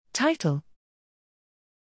Title: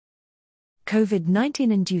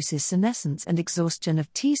 COVID-19 induces senescence and exhaustion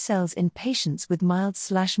of T cells in patients with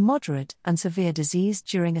mild/moderate and severe disease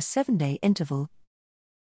during a 7-day interval.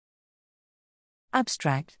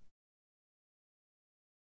 Abstract: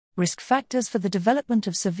 Risk factors for the development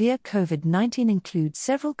of severe COVID-19 include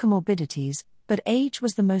several comorbidities, but age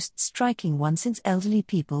was the most striking one since elderly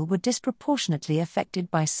people were disproportionately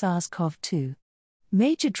affected by SARS-CoV-2.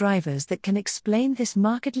 Major drivers that can explain this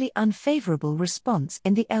markedly unfavorable response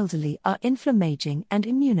in the elderly are inflammaging and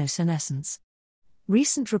immunosenescence.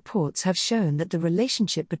 Recent reports have shown that the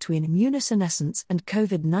relationship between immunosenescence and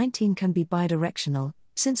COVID-19 can be bidirectional,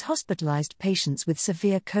 since hospitalized patients with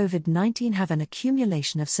severe COVID-19 have an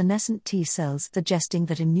accumulation of senescent T cells, suggesting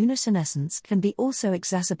that immunosenescence can be also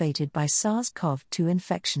exacerbated by SARS-CoV-2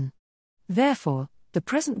 infection. Therefore, the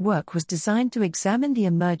present work was designed to examine the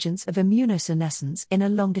emergence of immunosenescence in a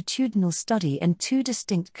longitudinal study in 2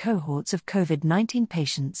 distinct cohorts of COVID-19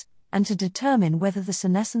 patients, and to determine whether the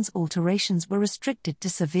senescence alterations were restricted to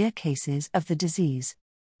severe cases of the disease.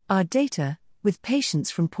 Our data, with patients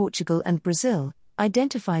from Portugal and Brazil,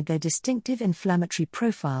 identified their distinctive inflammatory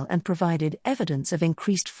profile and provided evidence of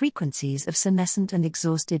increased frequencies of senescent and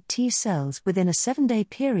exhausted T cells within a 7-day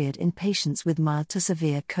period in patients with mild to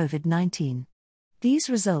severe COVID-19.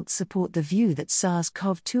 These results support the view that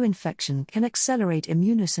SARS-CoV-2 infection can accelerate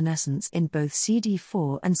immunosenescence in both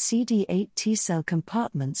CD4 and CD8 T cell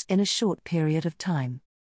compartments in a short period of time.